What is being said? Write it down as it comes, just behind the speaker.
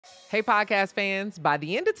Hey, podcast fans, by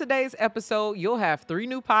the end of today's episode, you'll have 3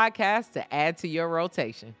 new podcasts to add to your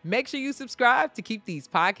rotation. Make sure you subscribe to keep these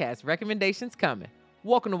podcast recommendations coming.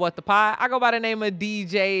 Welcome to What the Pod. I go by the name of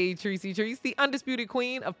DJ Tracy Treese, the undisputed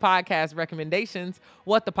queen of podcast recommendations.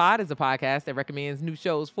 What the Pod is a podcast that recommends new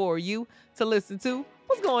shows for you to listen to.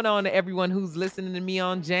 What's going on to everyone who's listening to me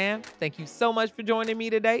on Jam? Thank you so much for joining me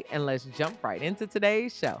today, and let's jump right into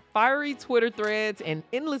today's show. Fiery Twitter threads and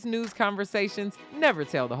endless news conversations never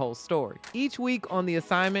tell the whole story. Each week on The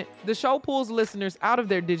Assignment, the show pulls listeners out of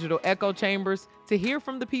their digital echo chambers to hear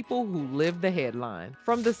from the people who live the headline.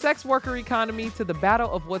 From the sex worker economy to the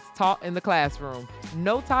battle of what's taught in the classroom,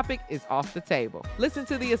 no topic is off the table. Listen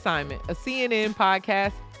to The Assignment, a CNN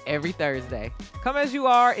podcast, every Thursday. Come As You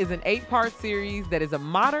Are is an 8-part series that is a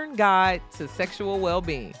modern guide to sexual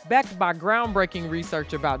well-being, backed by groundbreaking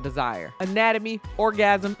research about desire, anatomy,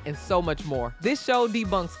 orgasm, and so much more. This show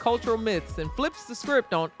debunks cultural myths and flips the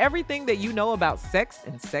script on everything that you know about sex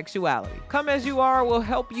and sexuality. Come As You Are will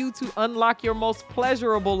help you to unlock your most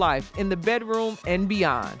pleasurable life in the bedroom and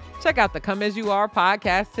beyond. Check out the Come As You Are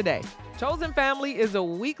podcast today. Chosen Family is a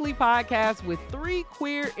weekly podcast with 3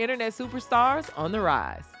 queer internet superstars on the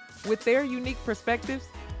rise. With their unique perspectives,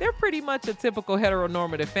 they're pretty much a typical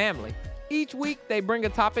heteronormative family. Each week, they bring a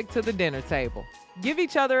topic to the dinner table, give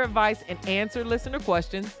each other advice, and answer listener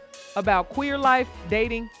questions about queer life,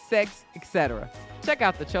 dating, sex, etc. Check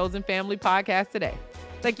out the Chosen Family podcast today.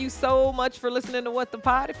 Thank you so much for listening to What the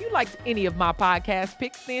Pod. If you liked any of my podcast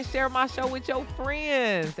picks, then share my show with your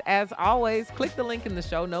friends. As always, click the link in the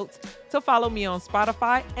show notes to follow me on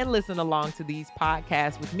Spotify and listen along to these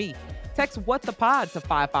podcasts with me. Text What the Pod to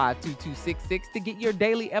 552266 to get your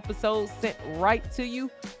daily episodes sent right to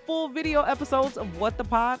you. Full video episodes of What the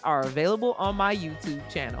Pod are available on my YouTube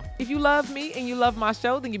channel. If you love me and you love my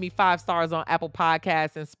show, then give me 5 stars on Apple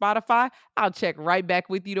Podcasts and Spotify. I'll check right back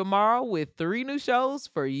with you tomorrow with 3 new shows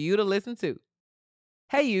for you to listen to.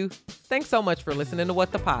 Hey you, thanks so much for listening to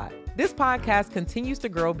What the Pod. This podcast continues to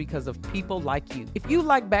grow because of people like you. If you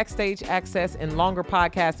like backstage access and longer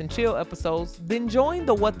podcasts and chill episodes, then join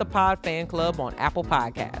the What the Pod fan club on Apple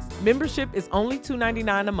Podcasts. Membership is only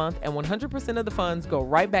 $2.99 a month, and 100% of the funds go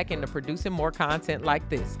right back into producing more content like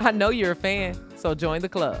this. I know you're a fan, so join the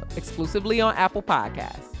club, exclusively on Apple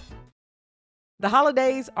Podcasts. The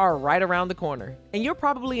holidays are right around the corner, and you're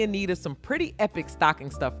probably in need of some pretty epic stocking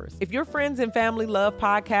stuffers. If your friends and family love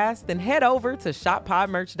podcasts, then head over to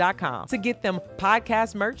shoppodmerch.com to get them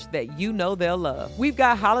podcast merch that you know they'll love. We've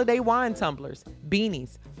got holiday wine tumblers,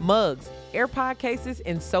 beanies, mugs, AirPod cases,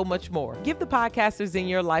 and so much more. Give the podcasters in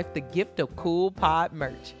your life the gift of cool pod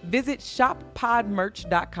merch. Visit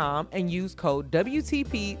shoppodmerch.com and use code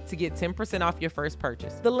WTP to get 10% off your first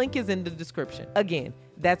purchase. The link is in the description. Again,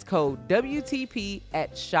 that's code WTP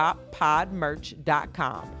at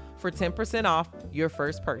shoppodmerch.com for 10% off your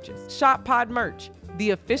first purchase. Shop Pod Merch,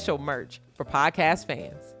 the official merch for podcast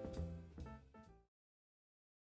fans.